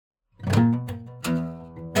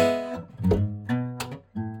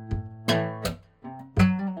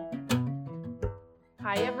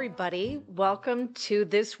everybody. Welcome to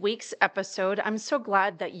this week's episode. I'm so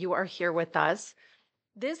glad that you are here with us.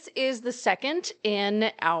 This is the second in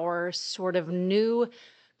our sort of new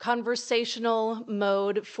conversational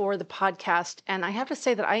mode for the podcast. And I have to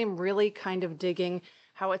say that I am really kind of digging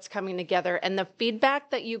how it's coming together. And the feedback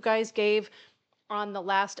that you guys gave on the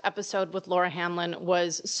last episode with Laura Hanlon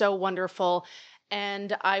was so wonderful.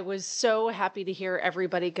 And I was so happy to hear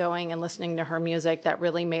everybody going and listening to her music. That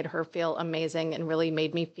really made her feel amazing and really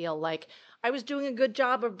made me feel like I was doing a good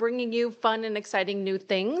job of bringing you fun and exciting new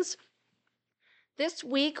things. This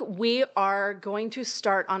week, we are going to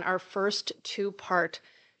start on our first two-part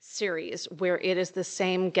series where it is the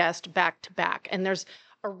same guest back to back. And there's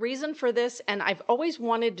a reason for this, and I've always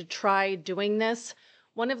wanted to try doing this.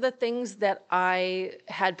 One of the things that I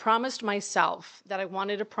had promised myself that I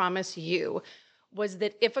wanted to promise you was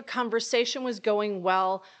that if a conversation was going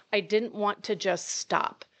well, I didn't want to just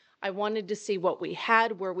stop. I wanted to see what we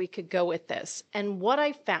had, where we could go with this. And what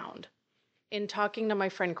I found in talking to my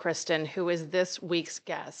friend Kristen, who is this week's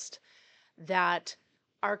guest, that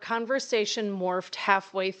our conversation morphed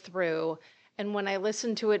halfway through. And when I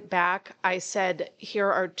listened to it back, I said,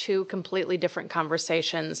 here are two completely different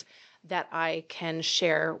conversations that I can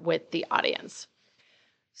share with the audience.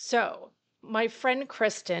 So, my friend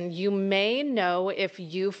Kristen, you may know if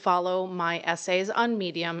you follow my essays on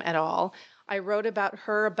Medium at all. I wrote about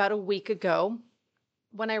her about a week ago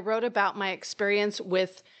when I wrote about my experience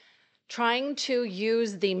with trying to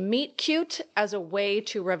use the meet cute as a way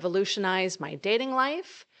to revolutionize my dating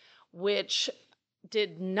life, which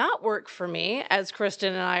did not work for me, as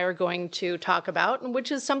Kristen and I are going to talk about, and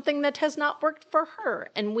which is something that has not worked for her.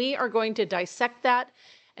 And we are going to dissect that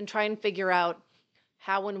and try and figure out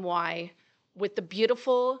how and why, with the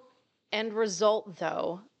beautiful end result,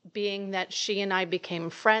 though, being that she and I became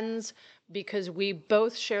friends because we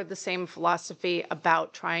both shared the same philosophy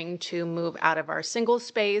about trying to move out of our single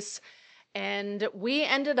space. And we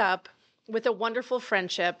ended up with a wonderful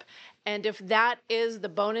friendship. And if that is the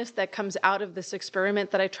bonus that comes out of this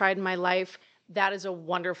experiment that I tried in my life, that is a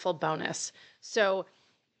wonderful bonus. So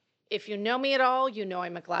if you know me at all, you know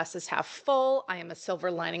I'm a glass is half full. I am a silver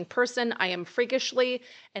lining person. I am freakishly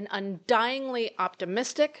and undyingly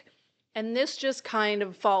optimistic. And this just kind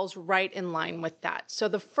of falls right in line with that. So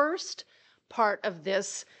the first part of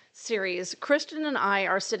this series, Kristen and I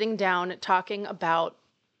are sitting down talking about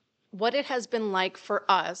what it has been like for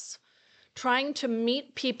us trying to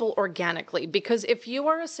meet people organically. Because if you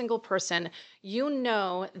are a single person, you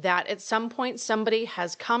know that at some point somebody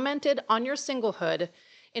has commented on your singlehood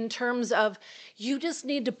in terms of, you just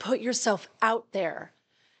need to put yourself out there.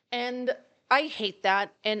 And I hate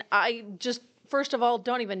that. And I just, first of all,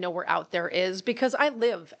 don't even know where out there is because I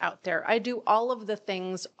live out there. I do all of the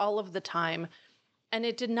things all of the time. And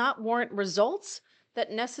it did not warrant results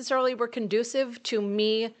that necessarily were conducive to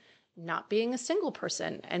me not being a single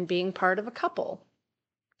person and being part of a couple.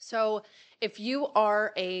 So if you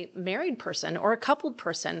are a married person or a coupled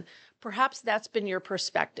person, perhaps that's been your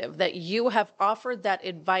perspective, that you have offered that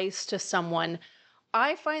advice to someone.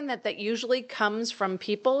 I find that that usually comes from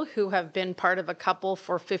people who have been part of a couple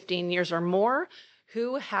for 15 years or more,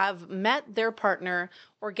 who have met their partner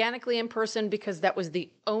organically in person because that was the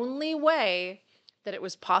only way that it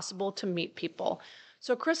was possible to meet people.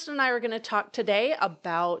 So Kristen and I are going to talk today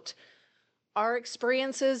about our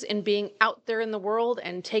experiences in being out there in the world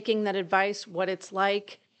and taking that advice, what it's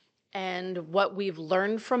like, and what we've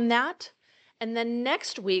learned from that. And then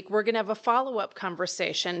next week, we're going to have a follow-up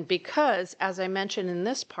conversation because, as I mentioned in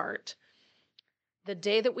this part, the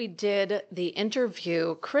day that we did the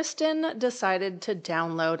interview, Kristen decided to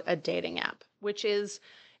download a dating app, which is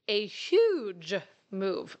a huge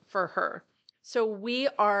move for her. So we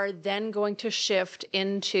are then going to shift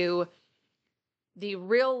into the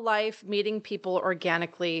real life meeting people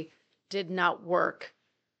organically did not work.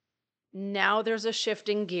 Now there's a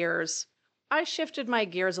shifting gears. I shifted my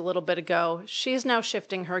gears a little bit ago. She's now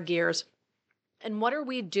shifting her gears. And what are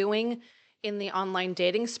we doing in the online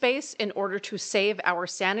dating space in order to save our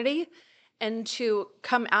sanity and to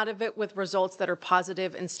come out of it with results that are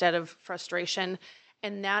positive instead of frustration?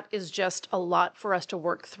 And that is just a lot for us to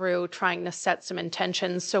work through, trying to set some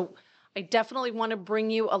intentions. So I definitely want to bring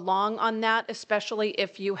you along on that, especially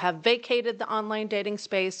if you have vacated the online dating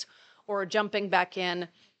space or jumping back in.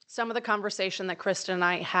 Some of the conversation that Kristen and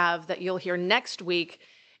I have that you'll hear next week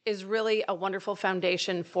is really a wonderful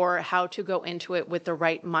foundation for how to go into it with the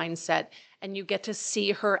right mindset. And you get to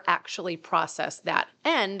see her actually process that.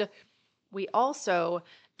 And we also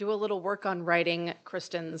do a little work on writing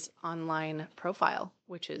Kristen's online profile,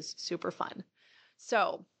 which is super fun.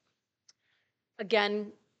 So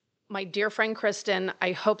again, my dear friend Kristen.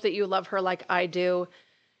 I hope that you love her like I do,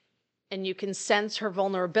 and you can sense her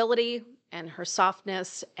vulnerability and her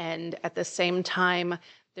softness. And at the same time,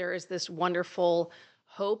 there is this wonderful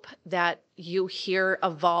hope that you hear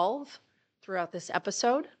evolve throughout this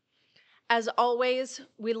episode. As always,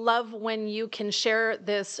 we love when you can share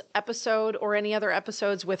this episode or any other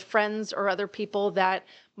episodes with friends or other people that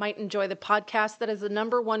might enjoy the podcast. That is the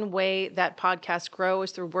number one way that podcasts grow,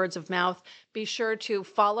 is through words of mouth. Be sure to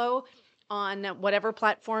follow on whatever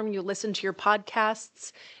platform you listen to your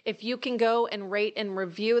podcasts. If you can go and rate and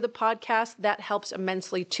review the podcast, that helps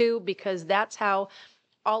immensely too, because that's how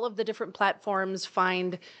all of the different platforms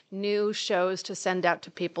find new shows to send out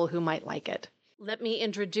to people who might like it. Let me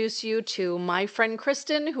introduce you to my friend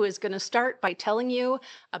Kristen, who is going to start by telling you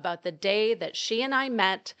about the day that she and I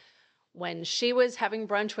met, when she was having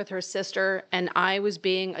brunch with her sister and I was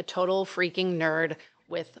being a total freaking nerd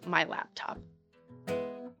with my laptop.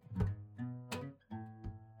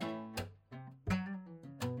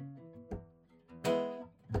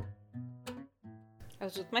 I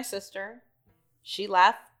was with my sister. She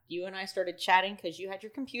left. You and I started chatting because you had your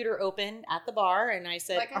computer open at the bar, and I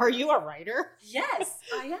said, "Are you a writer?" Yes,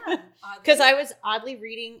 I am. Because I was oddly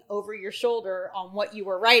reading over your shoulder on what you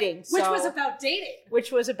were writing. Which was about dating.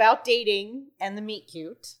 Which was about dating and the meet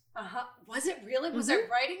cute. Uh-huh. Was it really? Was I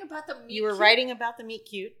writing about the meet cute? You were writing about the meet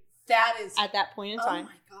cute. That is... At that point in time.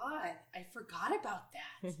 Oh my God. I forgot about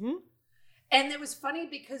that. Mm-hmm. And it was funny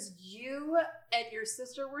because you and your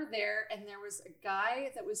sister were there, and there was a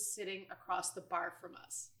guy that was sitting across the bar from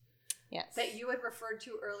us. Yes. That you had referred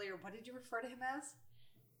to earlier. What did you refer to him as?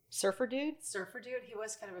 Surfer dude? Surfer dude? He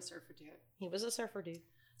was kind of a surfer dude. He was a surfer dude.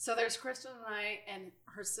 So there's Kristen and I and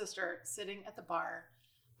her sister sitting at the bar.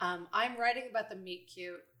 I'm writing about the meet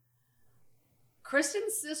cute.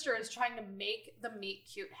 Kristen's sister is trying to make the meet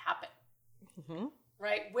cute happen. Mm-hmm.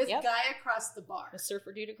 Right? With guy across the bar. A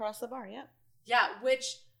surfer dude across the bar, yeah. Yeah,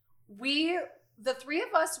 which the three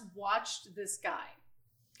of us watched this guy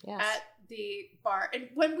at the bar. And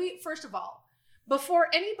when first of all, before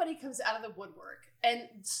anybody comes out of the woodwork and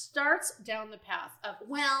starts down the path of,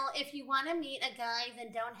 well, if you want to meet a guy,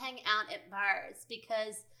 then don't hang out at bars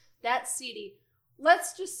because that's seedy.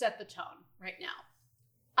 Let's just set the tone right now.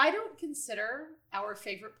 I don't consider our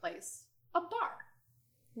favorite place a bar.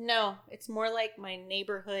 No, it's more like my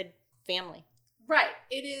neighborhood family. Right.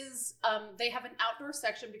 It is, they have an outdoor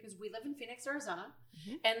section because we live in Phoenix, Arizona.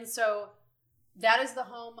 Mm-hmm. And so that is the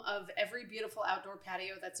home of every beautiful outdoor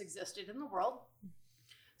patio that's existed in the world.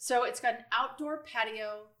 So it's got an outdoor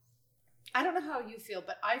patio. I don't know how you feel,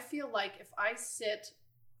 but I feel like if I sit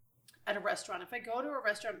at a restaurant, if I go to a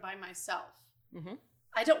restaurant by myself,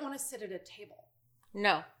 I don't want to sit at a table.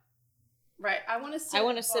 No. Right. I want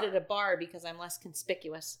to sit at a bar because I'm less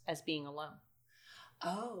conspicuous as being alone.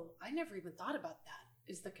 Oh, I never even thought about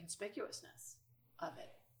that, is the conspicuousness of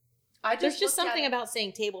it. There's just something about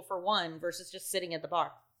saying table for one versus just sitting at the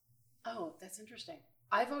bar. Oh, that's interesting.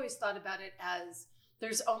 I've always thought about it as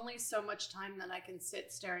there's only so much time that I can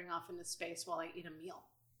sit staring off into space while I eat a meal.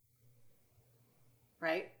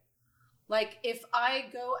 Right? Like if I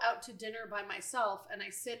go out to dinner by myself and I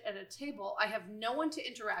sit at a table, I have no one to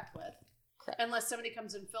interact with. Correct. Unless somebody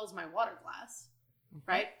comes and fills my water glass.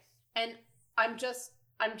 Right? And I'm just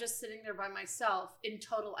sitting there by myself in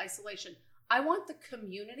total isolation. I want the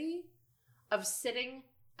community of sitting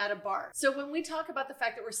at a bar. So when we talk about the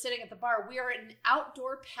fact that we're sitting at the bar, we are in an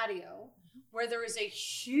outdoor patio where there is a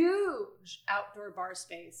huge outdoor bar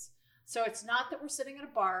space. So it's not that we're sitting at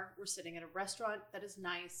a bar, we're sitting at a restaurant that is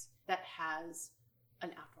nice, that has an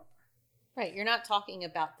outdoor bar. Right. You're not talking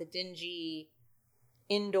about the dingy,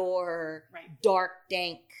 indoor, dark,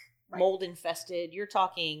 dank, mold infested. You're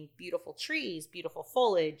talking beautiful trees, beautiful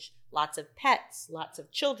foliage, lots of pets, lots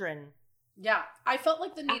of children. Yeah, I felt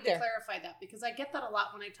like the need to clarify that because I get that a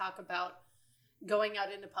lot when I talk about going out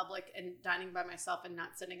into public and dining by myself and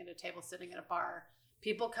not sitting at a table, sitting at a bar.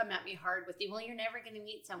 People come at me hard with, well, you're never going to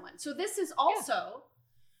meet someone. So this is also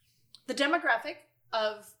the demographic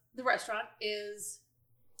of the restaurant is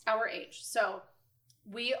our age. So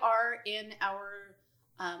we are in our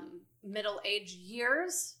middle-age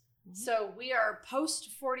years. Mm-hmm. So we are post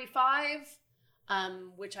 45,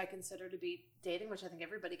 which I consider to be dating, which I think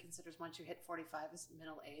everybody considers once you hit 45 is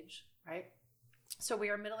middle age, right? So we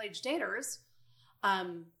are middle-aged daters.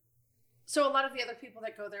 So a lot of the other people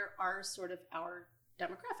that go there are sort of our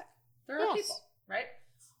demographic. There are people, right?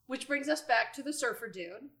 Which brings us back to the surfer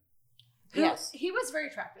dude. Who, he was very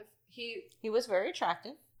attractive. He was very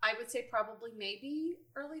attractive. I would say probably maybe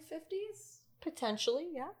early 50s. Potentially,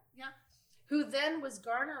 yeah. Yeah. Who then was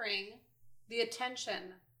garnering the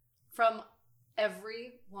attention from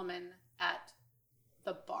every woman at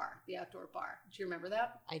the bar, the outdoor bar. Do you remember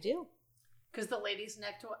that? I do. Because the ladies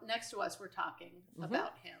next to us were talking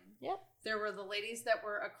about him. Yep. There were the ladies that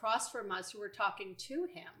were across from us who were talking to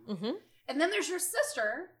him. Mm-hmm. And then there's your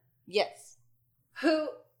sister. Yes. Who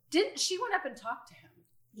she went up and talked to him.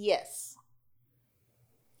 Yes.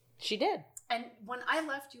 She did. And when I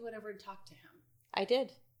left, you went over and talked to him. I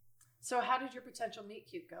did. So how did your potential meet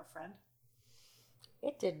cute go, friend?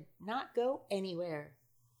 It did not go anywhere.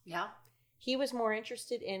 Yeah? He was more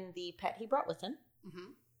interested in the pet he brought with him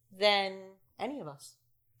than any of us.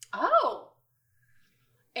 Oh.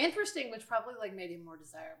 Interesting, which probably like made him more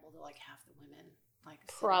desirable to like have the women like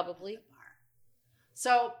probably. At the bar.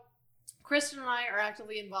 So Kristen and I are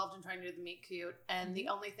actively involved in trying to do the meet cute, and the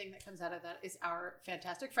only thing that comes out of that is our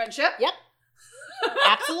fantastic friendship. Yep.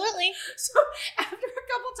 Absolutely. So after a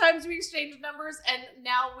couple times we exchanged numbers, and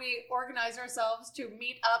now we organize ourselves to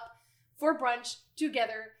meet up for brunch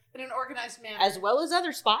together in an organized manner, as well as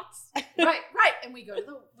other spots. right. And we go to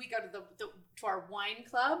to our wine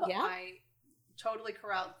club. Yeah. I totally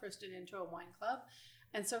corralled Kristen into a wine club,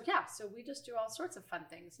 and so we just do all sorts of fun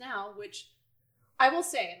things now, which I will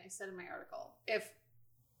say, and I said in my article, if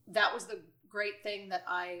that was the great thing that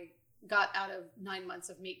I got out of 9 months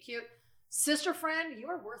of Meet Cute, sister friend, you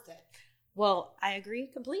are worth it. Well, I agree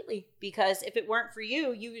completely, because if it weren't for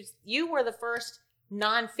you, you were the first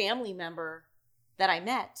non-family member that I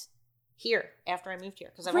met here after I moved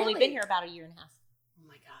here, because I've only been here about a year and a half. Oh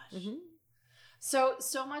my gosh. Mm-hmm.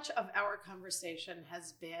 So much of our conversation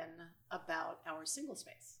has been about our single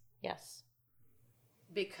space. Yes.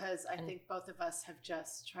 Because I think both of us have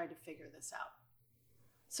just tried to figure this out.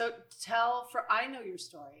 So I know your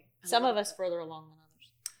story. Some of us further along than others.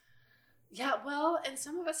 Yeah, well, and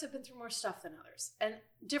some of us have been through more stuff than others, and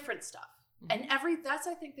different stuff. And that's,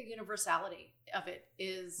 I think, the universality of it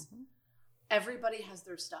is everybody has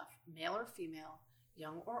their stuff, male or female,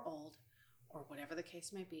 young or old, or whatever the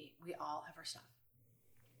case may be. We all have our stuff.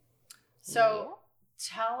 So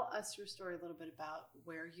tell us your story a little bit about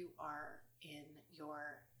where you are in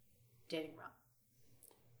your dating realm.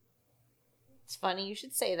 It's funny you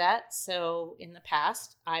should say that. So in the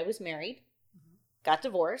past, I was married, got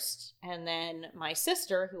divorced, and then my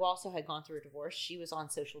sister, who also had gone through a divorce, she was on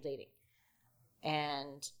social dating.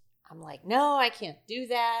 And I'm like, no, I can't do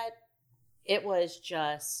that. It was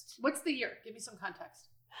just... What's the year? Give me some context.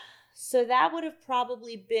 So that would have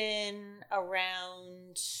probably been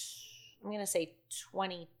around, I'm going to say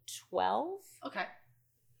 2012. Okay.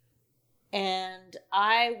 And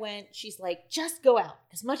she's like, just go out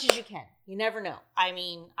as much as you can. You never know. I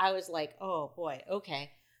mean, I was like, oh boy,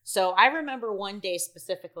 okay. So I remember one day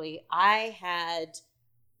specifically, I had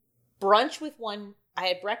breakfast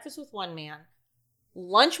with one man,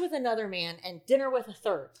 lunch with another man, and dinner with a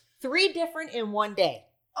third. 3 different in one day.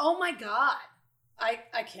 Oh my God. I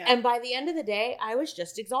can't. And by the end of the day, I was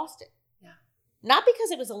just exhausted. Yeah. Not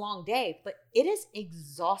because it was a long day, but it is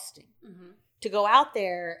exhausting to go out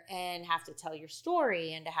there and have to tell your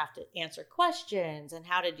story and to have to answer questions and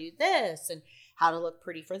how to do this and how to look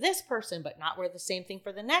pretty for this person, but not wear the same thing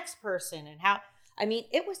for the next person. And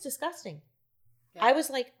it was disgusting. Yeah. I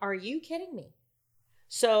was like, are you kidding me?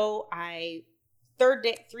 So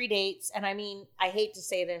 3 dates. And I hate to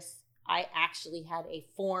say this, I actually had a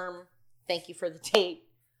form. Thank you for the date.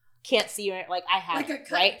 Can't see you. Like I had, like a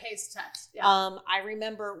cut right? and paste text. Yeah. I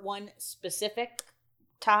remember one specific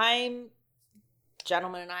time,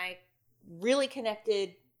 gentleman and I really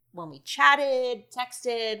connected when we chatted,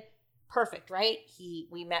 texted. Perfect, right?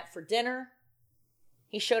 We met for dinner.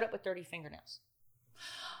 He showed up with dirty fingernails.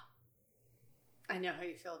 I know how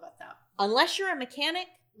you feel about that. Unless you're a mechanic,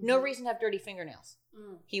 no reason to have dirty fingernails.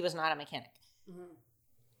 He was not a mechanic.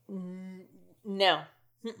 No.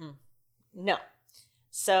 No.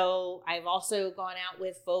 So I've also gone out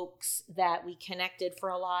with folks that we connected for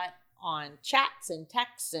a lot on chats and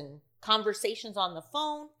texts and conversations on the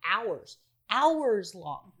phone, hours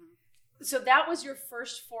long. So that was your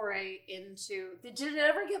first foray into, did it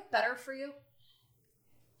ever get better for you?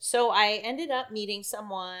 So I ended up meeting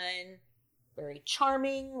someone very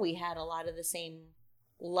charming. We had a lot of the same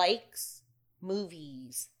likes,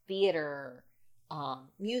 movies, theater,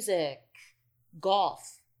 music,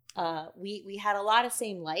 golf. We had a lot of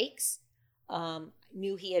same likes.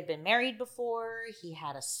 Knew he had been married before. He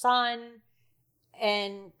had a son,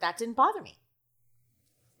 and that didn't bother me.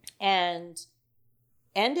 And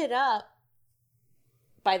ended up,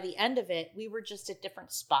 by the end of it, we were just at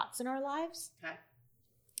different spots in our lives. Okay.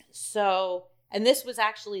 So, and this was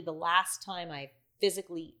actually the last time I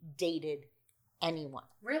physically dated anyone.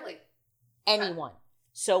 Really? Anyone. Okay.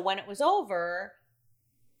 So when it was over,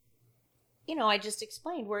 I just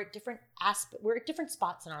explained we're at different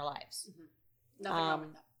spots in our lives. Mm-hmm. Nothing wrong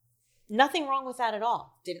with that. Nothing wrong with that at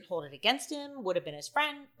all. Didn't hold it against him, would have been his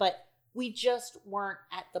friend, but we just weren't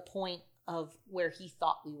at the point of where he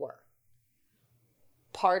thought we were.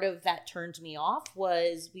 Part of that turned me off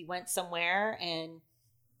was we went somewhere and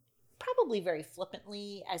probably very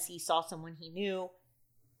flippantly, as he saw someone he knew,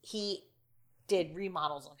 he did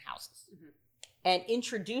remodels on houses and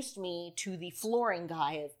introduced me to the flooring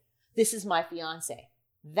guy of, this is my fiance.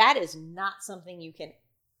 That is not something you can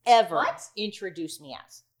ever introduce me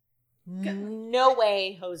as. No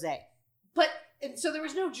way, Jose. And so there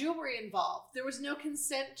was no jewelry involved. There was no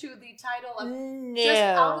consent to the title of no. Just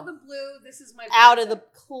out of the blue, this is my fiance. Out of the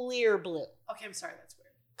clear blue. Okay, I'm sorry, that's weird.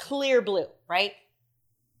 Clear blue, right?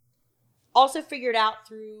 Also figured out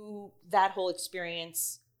through that whole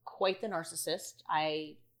experience, quite the narcissist.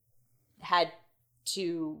 I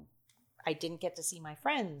didn't get to see my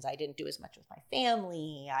friends. I didn't do as much with my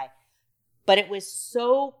family. But it was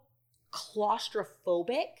so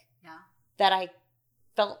claustrophobic that I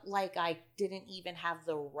felt like I didn't even have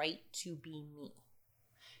the right to be me.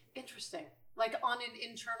 Interesting. Like on an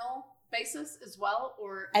internal basis as well?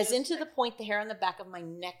 Or as into the point the hair on the back of my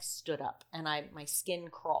neck stood up and my skin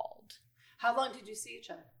crawled. How long did you see each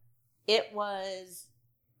other? It was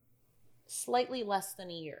slightly less than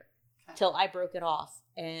a year till I broke it off.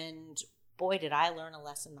 And boy, did I learn a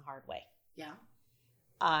lesson the hard way. Yeah.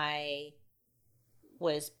 I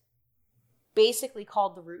was basically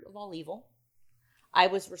called the root of all evil. I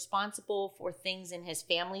was responsible for things in his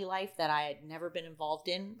family life that I had never been involved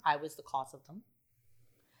in. I was the cause of them.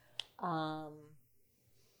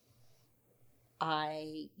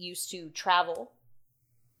 I used to travel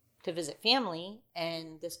to visit family,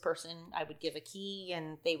 and this person, I would give a key,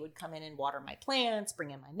 and they would come in and water my plants,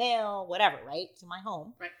 bring in my mail, whatever, right, to my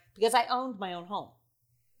home. Right. Because I owned my own home.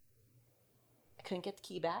 I couldn't get the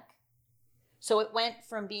key back. So it went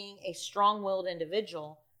from being a strong-willed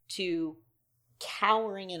individual to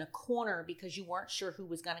cowering in a corner because you weren't sure who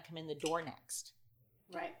was going to come in the door next.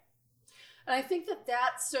 Right. And I think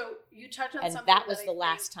so you touched on and something that was the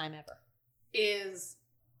last time ever. Is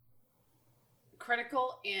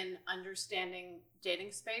critical in understanding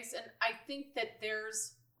dating space. And I think that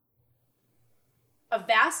there's a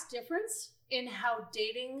vast difference in how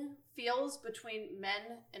dating feels between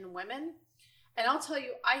men and women. And I'll tell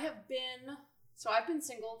you, I've been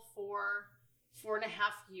single for 4.5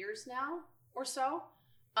 years now or so.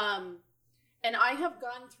 And I have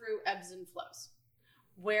gone through ebbs and flows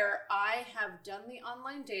where I have done the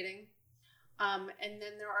online dating. And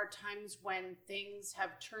then there are times when things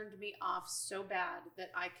have turned me off so bad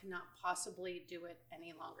that I cannot possibly do it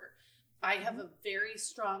any longer. I have a very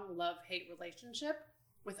strong love-hate relationship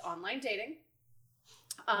with online dating.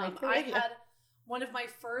 I had one of my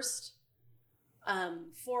first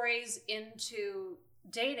forays into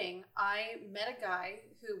dating. I met a guy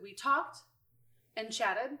who we talked and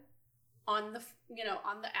chatted on the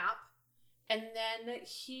app, and then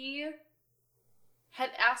he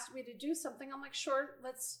had asked me to do something. I'm like, sure,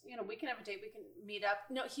 let's, we can have a date, we can meet up.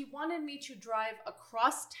 No, he wanted me to drive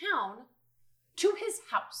across town to his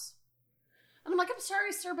house. And I'm like, I'm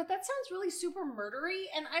sorry, sir, but that sounds really super murdery,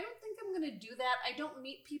 and I don't think I'm going to do that. I don't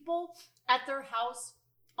meet people at their house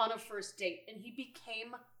on a first date. And he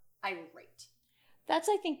became irate. That's,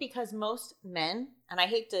 I think, because most men, and I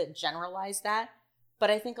hate to generalize that, but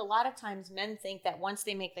I think a lot of times men think that once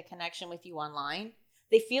they make the connection with you online,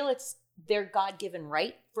 they feel it's their God-given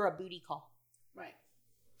right for a booty call. Right.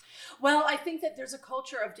 Well, I think that there's a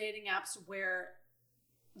culture of dating apps where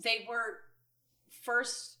they were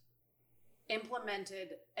first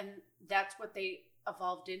implemented and that's what they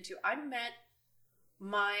evolved into. I met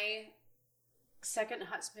my second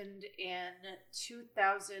husband in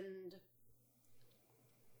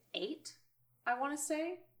 2008, I want to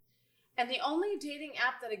say. And the only dating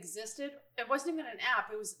app that existed, it wasn't even an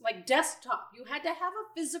app. It was like desktop. You had to have a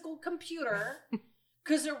physical computer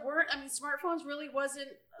because smartphones really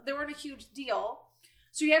they weren't a huge deal.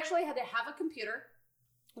 So you actually had to have a computer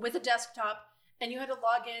with a desktop and you had to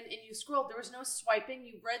log in and you scrolled. There was no swiping.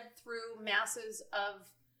 You read through masses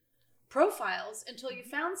of profiles until you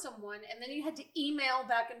found someone, and then you had to email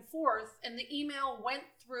back and forth, and the email went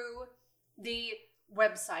through the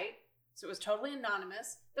website. So it was totally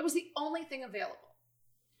anonymous. That was the only thing available.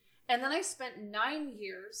 And then I spent 9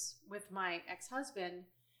 years with my ex-husband.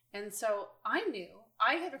 And so I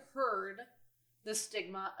had heard the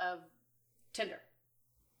stigma of Tinder,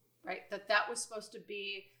 right? That was supposed to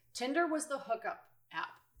be, Tinder was the hookup app.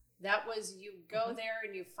 That was, you go there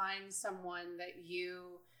and you find someone that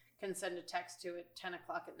you can send a text to at 10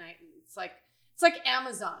 o'clock at night. And it's like It's like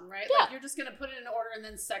Amazon, right? Yeah. Like you're just going to put in an order and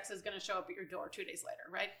then sex is going to show up at your door 2 days later,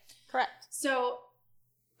 right? Correct. So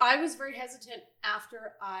I was very hesitant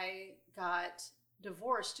after I got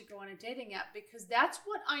divorced to go on a dating app because that's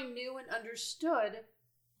what I knew and understood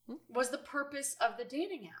was the purpose of the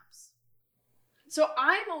dating apps. So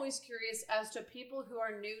I'm always curious as to people who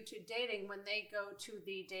are new to dating, when they go to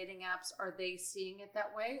the dating apps, are they seeing it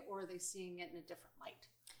that way or are they seeing it in a different light?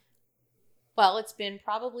 Well, it's been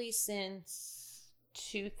probably since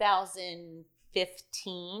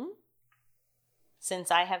 2015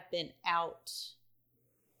 since I have been out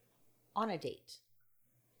on a date.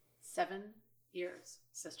 7 years,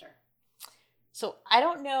 sister. So I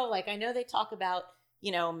don't know, like I know they talk about,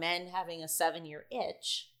 men having a 7-year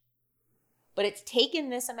itch, but it's taken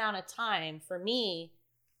this amount of time for me.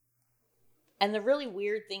 And the really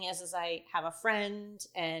weird thing is I have a friend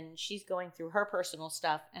and she's going through her personal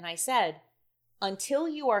stuff. And I said, until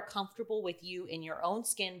you are comfortable with you in your own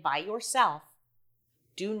skin by yourself,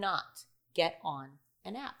 do not get on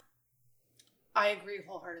an app. I agree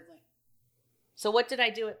wholeheartedly. So what did I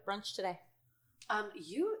do at brunch today?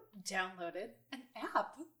 You downloaded an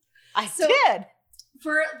app. I did.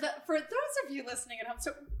 For those of you listening at home,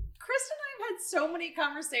 so Chris and I have had so many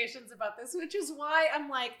conversations about this, which is why I'm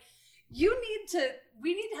like, we need to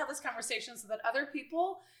have this conversation so that other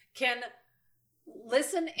people can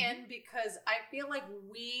listen in, because I feel like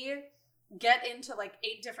we get into like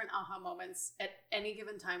 8 different aha moments at any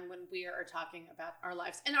given time when we are talking about our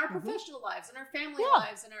lives and our professional lives and our family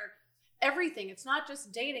lives and our everything. It's not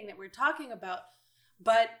just dating that we're talking about,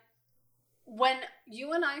 but when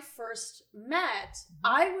you and I first met,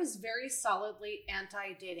 I was very solidly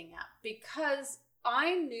anti-dating app because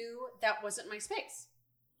I knew that wasn't my space.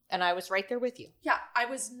 And I was right there with you. Yeah, I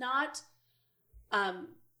was not,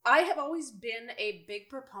 I have always been a big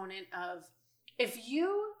proponent of, if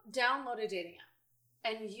you download a dating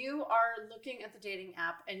app and you are looking at the dating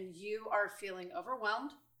app and you are feeling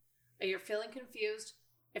overwhelmed, or you're feeling confused,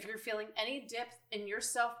 if you're feeling any dip in your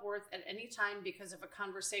self-worth at any time because of a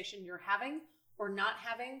conversation you're having or not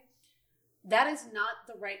having, that is not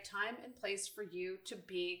the right time and place for you to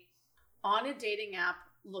be on a dating app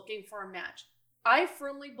looking for a match. I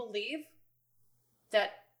firmly believe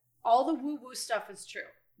that all the woo-woo stuff is true.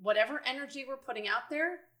 Whatever energy we're putting out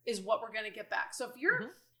there is what we're going to get back. So if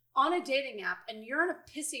you're on a dating app and you're in a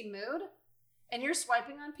pissy mood and you're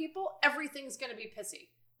swiping on people, everything's going to be pissy.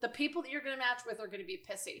 The people that you're going to match with are going to be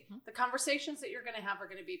pissy. The conversations that you're going to have are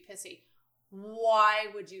going to be pissy. Why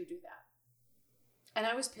would you do that? And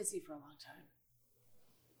I was pissy for a long time.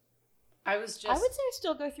 I would say I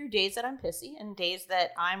still go through days that I'm pissy and days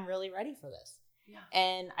that I'm really ready for this. Yeah.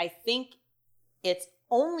 And I think it's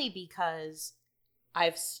only because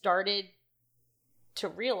I've started to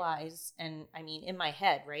realize, and I mean, in my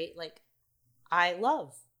head, right? Like, I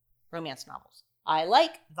love romance novels. I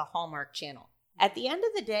like the Hallmark Channel. At the end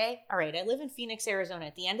of the day, all right, I live in Phoenix, Arizona.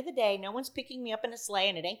 At the end of the day, no one's picking me up in a sleigh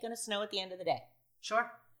and it ain't going to snow at the end of the day.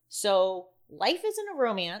 Sure. So life isn't a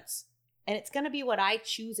romance and it's going to be what I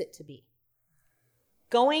choose it to be.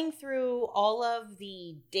 Going through all of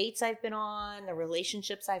the dates I've been on, the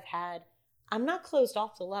relationships I've had, I'm not closed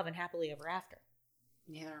off to love and happily ever after.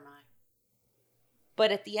 Neither am I.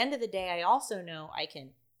 But at the end of the day, I also know I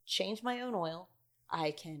can change my own oil.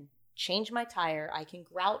 I can change my tire. I can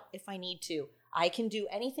grout if I need to. I can do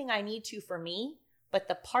anything I need to for me. But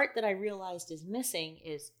the part that I realized is missing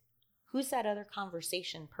is, who's that other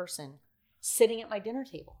conversation person sitting at my dinner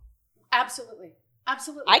table? Absolutely.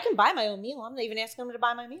 Absolutely. I can buy my own meal. I'm not even asking them to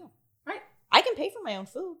buy my meal. Right. I can pay for my own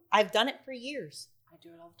food. I've done it for years. I do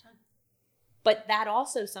it all the time. But that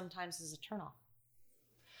also sometimes is a turnoff.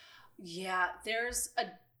 Yeah, there's a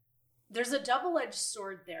double-edged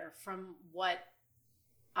sword there from what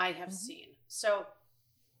I have seen. So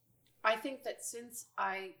I think that since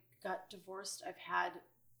I got divorced, I've had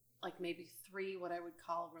like maybe 3 what I would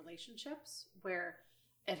call relationships where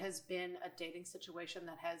it has been a dating situation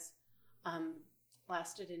that has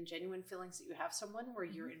lasted in genuine feelings that you have someone where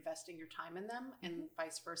you're investing your time in them and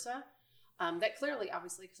vice versa. That clearly,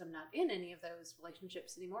 obviously, because I'm not in any of those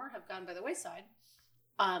relationships anymore, have gone by the wayside.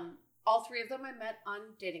 All 3 of them I met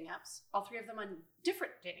on dating apps, all 3 of them on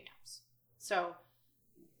different dating apps. So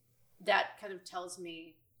that kind of tells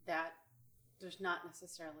me that there's not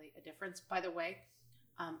necessarily a difference, by the way.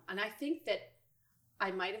 And I think that I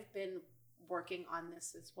might have been working on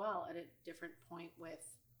this as well at a different point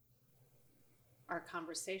with our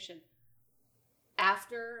conversation.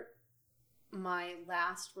 After my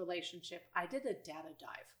last relationship, I did a data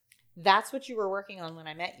dive. That's what you were working on when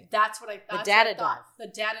I met you. That's what I thought. The data dive. The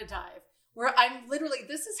data dive. Where I'm literally,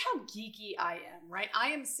 this is how geeky I am, right? I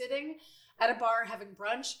am sitting at a bar having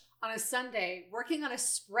brunch on a Sunday, working on a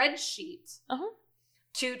spreadsheet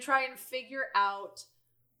to try and figure out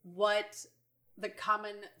what the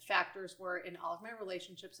common factors were in all of my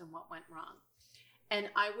relationships and what went wrong. And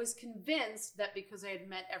I was convinced that because I had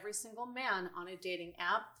met every single man on a dating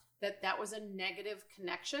app, that was a negative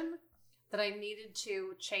connection, that I needed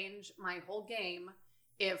to change my whole game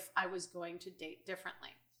if I was going to date differently.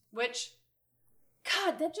 Which,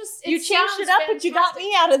 God, that just... You changed it up, but you got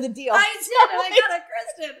me out of the deal. I did, and I got a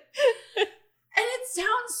Kristen. And it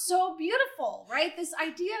sounds so beautiful, right? This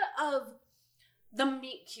idea of the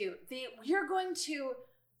meet cute. We're going to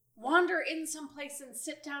wander in someplace and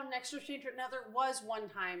sit down next to a stranger. Now, there was one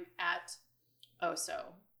time at Oso,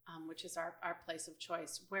 which is our place of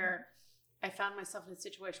choice, where I found myself in a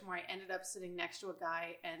situation where I ended up sitting next to a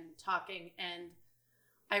guy and talking. And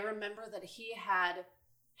I remember that he had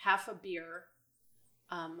half a beer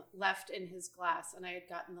left in his glass, and I had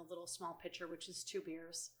gotten the little small pitcher, which is 2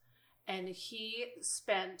 beers. And he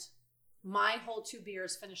spent my whole 2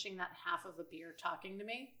 beers finishing that half of a beer talking to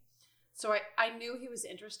me. So I knew he was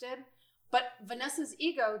interested, but Vanessa's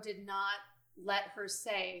ego did not let her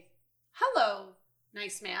say, hello,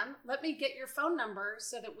 nice man, let me get your phone number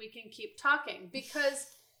so that we can keep talking. Because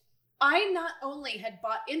I not only had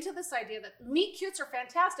bought into this idea that meet cutes are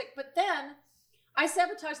fantastic, but then I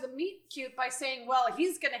sabotaged the meet cute by saying, well,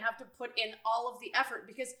 he's going to have to put in all of the effort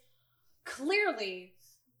because clearly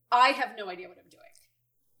I have no idea what I'm doing.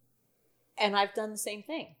 And I've done the same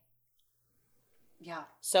thing. Yeah.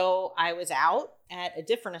 So I was out at a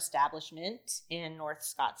different establishment in North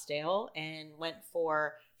Scottsdale and went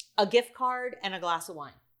for a gift card and a glass of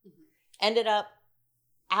wine. Mm-hmm. Ended up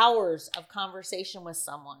hours of conversation with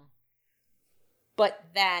someone. But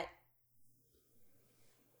that,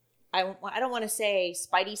 I don't want to say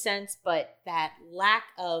spidey sense, but that lack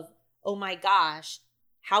of, oh my gosh,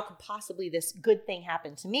 how could possibly this good thing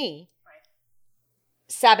happen to me? Right.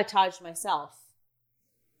 Sabotaged myself.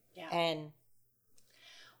 Yeah. And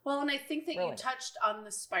I think that you touched on the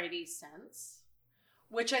spidey sense,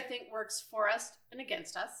 which I think works for us and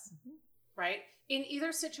against us, right? In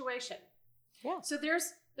either situation. Yeah. So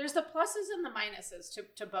there's the pluses and the minuses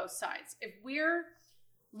to both sides. If we're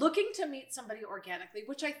looking to meet somebody organically,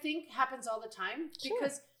 which I think happens all the time,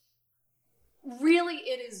 because really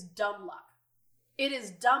it is dumb luck. It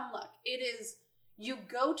is dumb luck. It is, you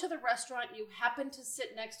go to the restaurant, you happen to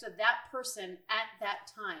sit next to that person at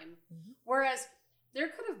that time. Mm-hmm. Whereas there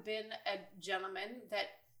could have been a gentleman that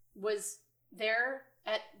was there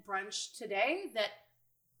at brunch today that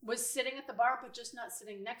was sitting at the bar, but just not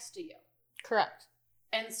sitting next to you. Correct.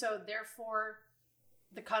 And so therefore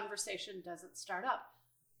the conversation doesn't start up.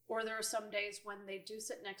 Or there are some days when they do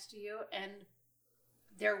sit next to you and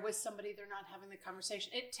they're with somebody, they're not having the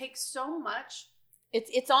conversation. It takes so much.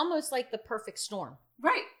 It's almost like the perfect storm.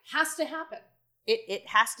 Right. Has to happen. It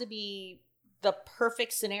has to be the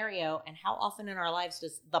perfect scenario. And how often in our lives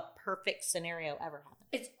does the perfect scenario ever happen?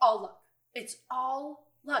 It's all luck. It's all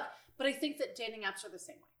luck. But I think that dating apps are the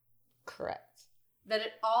same way. Correct. That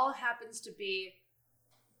it all happens to be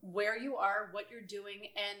where you are, what you're doing,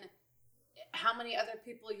 and how many other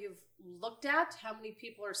people you've looked at, how many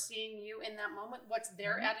people are seeing you in that moment, what's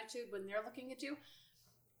their attitude when they're looking at you.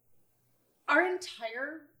 Our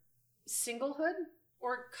entire singlehood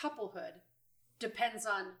or couplehood depends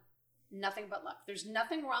on nothing but luck. There's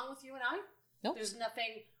nothing wrong with you and I. Nope. There's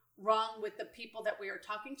nothing wrong with the people that we are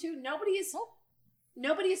talking to. Nobody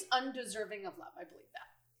is undeserving of love. I believe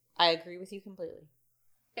that. I agree with you completely.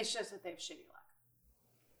 It's just that they have shitty luck.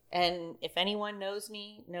 And if anyone knows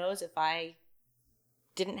me, knows if I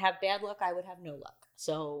didn't have bad luck, I would have no luck.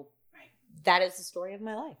 So that is the story of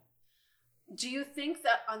my life. Do you think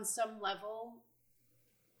that on some level,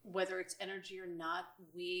 whether it's energy or not,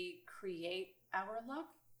 we create our luck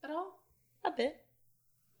at all? A bit.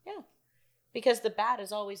 Yeah. Because the bad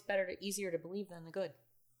is always easier to believe than the good.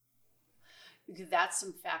 That's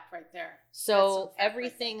some fact right there. So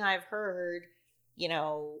everything I've heard,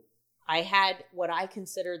 I had what I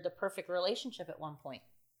considered the perfect relationship at one point.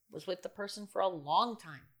 Was with the person for a long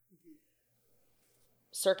time. Mm-hmm.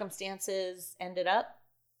 Circumstances ended up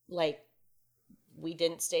like we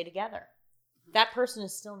didn't stay together. Mm-hmm. That person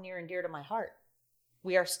is still near and dear to my heart.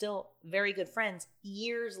 We are still very good friends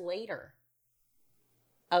years later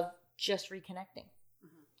of just reconnecting.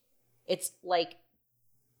 Mm-hmm. It's like,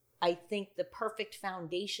 I think the perfect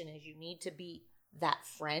foundation is you need to be that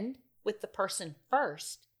friend with the person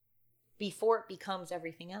first before it becomes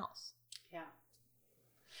everything else. Yeah.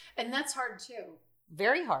 And that's hard too.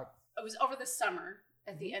 Very hard. It was over the summer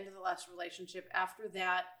at the end of the last relationship. After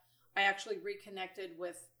that, I actually reconnected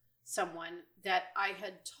with someone that I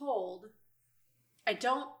had told I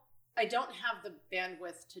don't have the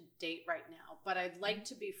bandwidth to date right now, but I'd like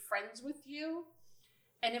to be friends with you.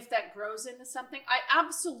 And if that grows into something, I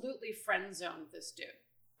absolutely friend zoned this dude.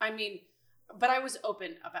 I mean, but I was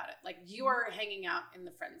open about it. Like, you are hanging out in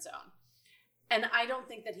the friend zone. And I don't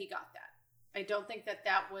think that he got that. I don't think that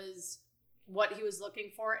that was what he was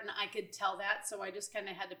looking for. And I could tell that. So I just kind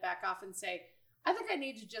of had to back off and say, I think I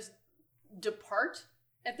need to just depart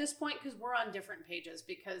at this point, because we're on different pages,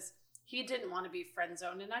 because he didn't want to be friend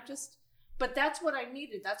zoned. And but that's what I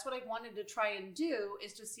needed. That's what I wanted to try and do,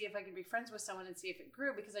 is to see if I could be friends with someone and see if it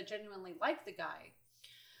grew, because I genuinely like the guy.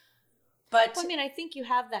 But well, I mean, I think you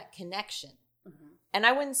have that connection. Mm-hmm. And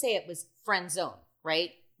I wouldn't say it was friend zone,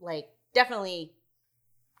 right? Like, definitely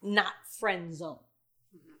not friend zone.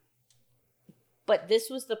 Mm-hmm. But this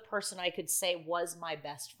was the person I could say was my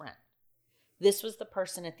best friend. This was the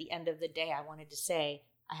person at the end of the day I wanted to say,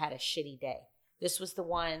 I had a shitty day. This was the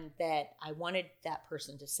one that I wanted that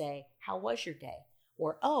person to say, how was your day?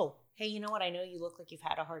 Or, oh, hey, you know what? I know you look like you've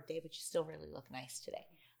had a hard day, but you still really look nice today.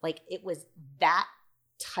 Like, it was that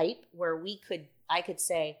type where I could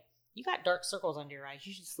say, you got dark circles under your eyes.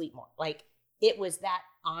 You should sleep more. Like, it was that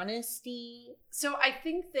honesty. So I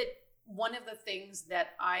think that one of the things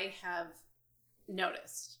that I have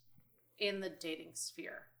noticed in the dating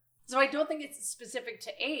sphere, so I don't think it's specific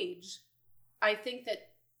to age. I think that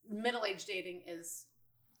middle-aged dating is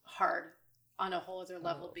hard on a whole other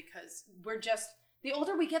level, because the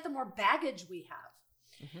older we get, the more baggage we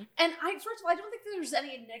have. Mm-hmm. And first of all, I don't think there's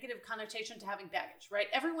any negative connotation to having baggage, right?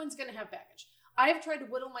 Everyone's going to have baggage. I have tried to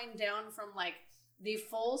whittle mine down from like the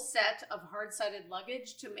full set of hard-sided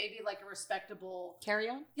luggage to maybe like a respectable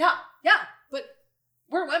carry-on. Yeah. But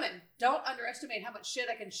we're women. Don't underestimate how much shit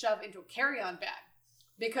I can shove into a carry-on bag,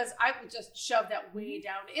 because I would just shove that way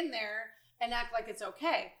down in there and act like it's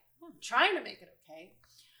okay. I'm trying to make it okay.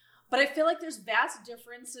 But I feel like there's vast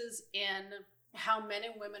differences in how men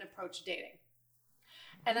and women approach dating.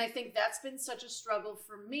 And I think that's been such a struggle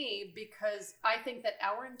for me, because I think that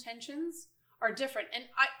our intentions are different. And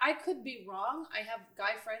I could be wrong. I have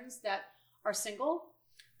guy friends that are single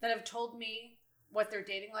that have told me what their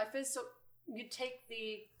dating life is. So you take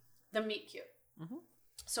the meet cute. Mm-hmm.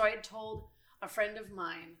 So I had told a friend of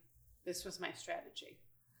mine, this was my strategy.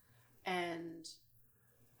 And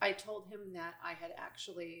I told him that I had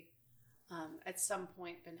actually, at some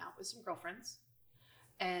point, been out with some girlfriends.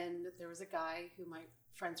 And there was a guy who my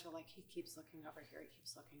friends were like, he keeps looking over here. He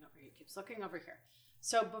keeps looking over here. He keeps looking over here.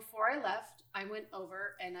 So before I left, I went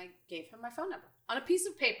over and I gave him my phone number on a piece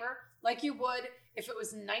of paper, like you would if it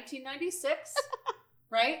was 1996,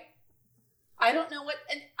 right? I don't know what,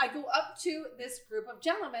 and I go up to this group of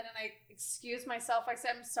gentlemen and I excuse myself. I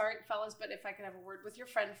said, I'm sorry, fellas, but if I could have a word with your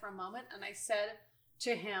friend for a moment. And I said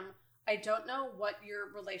to him, I don't know what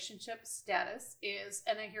your relationship status is.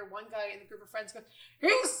 And I hear one guy in the group of friends go,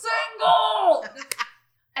 he's single!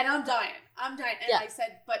 And I'm dying. And yeah. I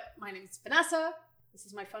said, but my name's Vanessa. This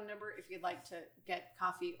is my phone number. If you'd like to get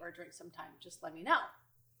coffee or drink sometime, just let me know.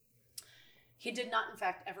 He did not, in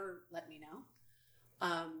fact, ever let me know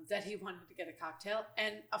that he wanted to get a cocktail.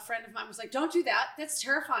 And a friend of mine was like, don't do that. That's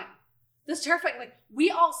terrifying. That's terrifying. Like, we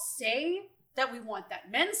all say that we want that.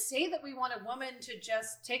 Men say that we want a woman to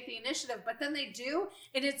just take the initiative, but then they do.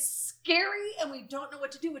 And it's scary and we don't know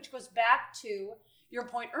what to do, which goes back to your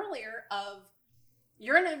point earlier of,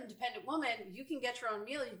 you're an independent woman. You can get your own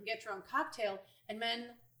meal. You can get your own cocktail. And men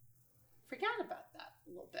forget about that a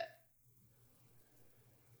little bit.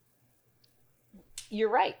 You're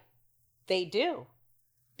right. They do.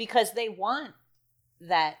 Because they want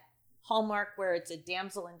that hallmark where it's a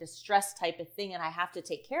damsel in distress type of thing and I have to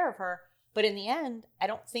take care of her. But in the end, I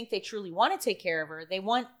don't think they truly want to take care of her. They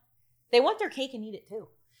want their cake and eat it too.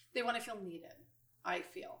 They want to feel needed, I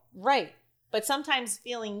feel. Right. But sometimes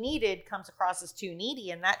feeling needed comes across as too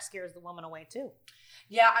needy, and that scares the woman away too.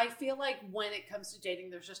 Yeah, I feel like when it comes to dating,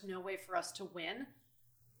 there's just no way for us to win.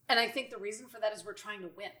 And I think the reason for that is we're trying to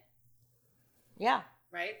win. Yeah.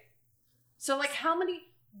 Right? So like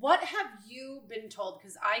what have you been told?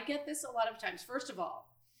 Because I get this a lot of times. First of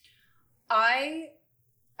all, I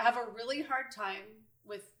have a really hard time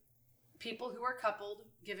with people who are coupled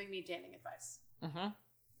giving me dating advice. Mm-hmm.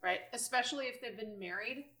 Right? Especially if they've been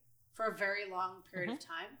married for a very long period of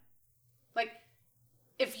time. Like,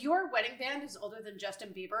 if your wedding band is older than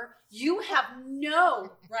Justin Bieber, you have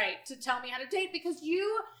no right to tell me how to date because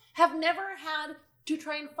you have never had to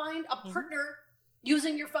try and find a partner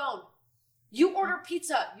using your phone. You order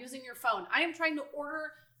pizza using your phone. I am trying to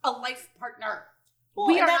order a life partner. Well,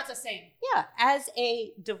 we are not the same. Yeah. As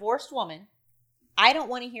a divorced woman, I don't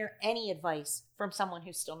want to hear any advice from someone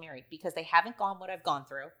who's still married because they haven't gone what I've gone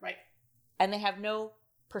through. Right. and they have no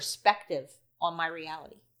perspective on my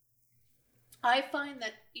reality. I find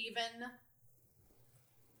that even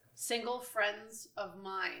single friends of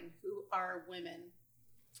mine who are women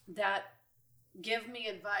that give me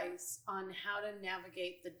advice on how to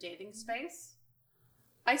navigate the dating space,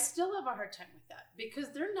 I still have a hard time with that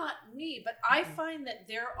because they're not me. But I find that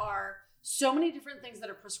there are so many different things that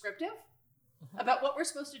are prescriptive about what we're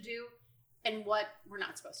supposed to do and what we're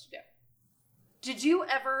not supposed to do. Did you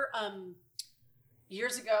ever,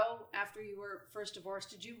 years ago, after you were first divorced,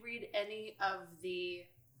 did you read any of the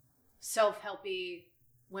self-helpy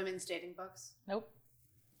women's dating books? Nope.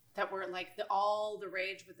 That were like all the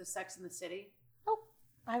rage with the Sex in the City? Nope.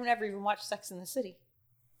 I've never even watched Sex in the City.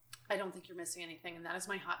 I don't think you're missing anything, and that is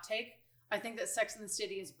my hot take. I think that Sex in the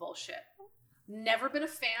City is bullshit. Never been a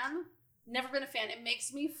fan. Never been a fan. It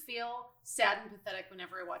makes me feel sad and pathetic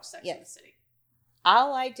whenever I watch Sex in the City.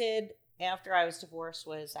 All I did after I was divorced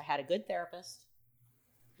was I had a good therapist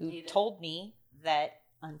who told me that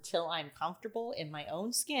until I'm comfortable in my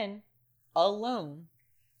own skin, alone,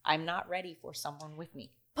 I'm not ready for someone with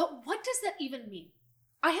me. But what does that even mean?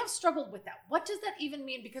 I have struggled with that. What does that even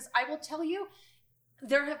mean? Because I will tell you,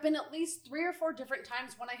 there have been at least 3 or 4 different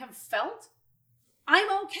times when I have felt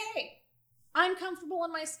I'm okay. I'm comfortable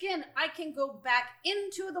in my skin. I can go back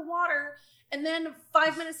into the water, and then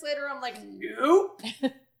 5 minutes later, I'm like, nope.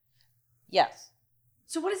 Yes.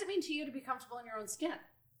 So what does it mean to you to be comfortable in your own skin?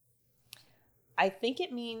 I think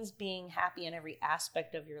it means being happy in every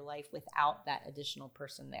aspect of your life without that additional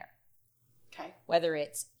person there. Okay. Whether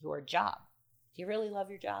it's your job. Do you really love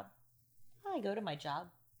your job? I go to my job.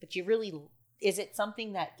 But is it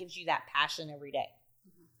something that gives you that passion every day?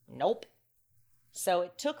 Mm-hmm. Nope. So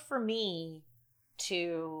it took for me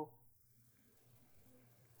to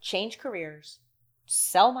change careers,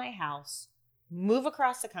 sell my house, move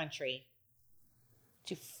across the country,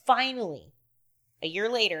 to finally, a year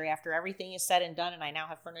later, after everything is said and done and I now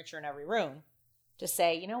have furniture in every room, to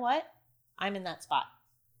say, you know what? I'm in that spot.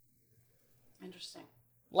 Interesting.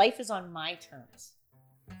 Life is on my terms.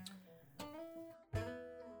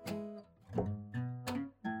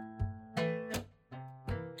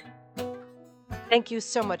 Thank you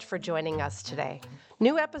so much for joining us today.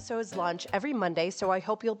 New episodes launch every Monday, so I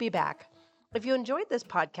hope you'll be back. If you enjoyed this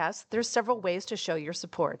podcast, there's several ways to show your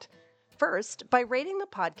support. First, by rating the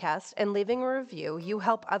podcast and leaving a review, you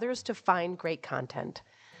help others to find great content.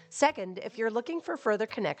 Second, if you're looking for further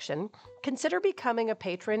connection, consider becoming a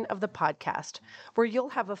patron of the podcast, where you'll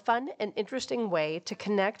have a fun and interesting way to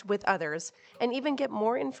connect with others and even get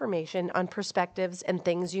more information on perspectives and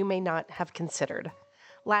things you may not have considered.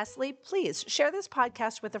 Lastly, please share this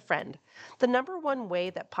podcast with a friend. The number one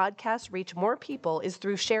way that podcasts reach more people is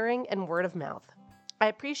through sharing and word of mouth. I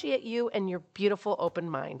appreciate you and your beautiful open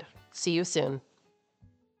mind. See you soon.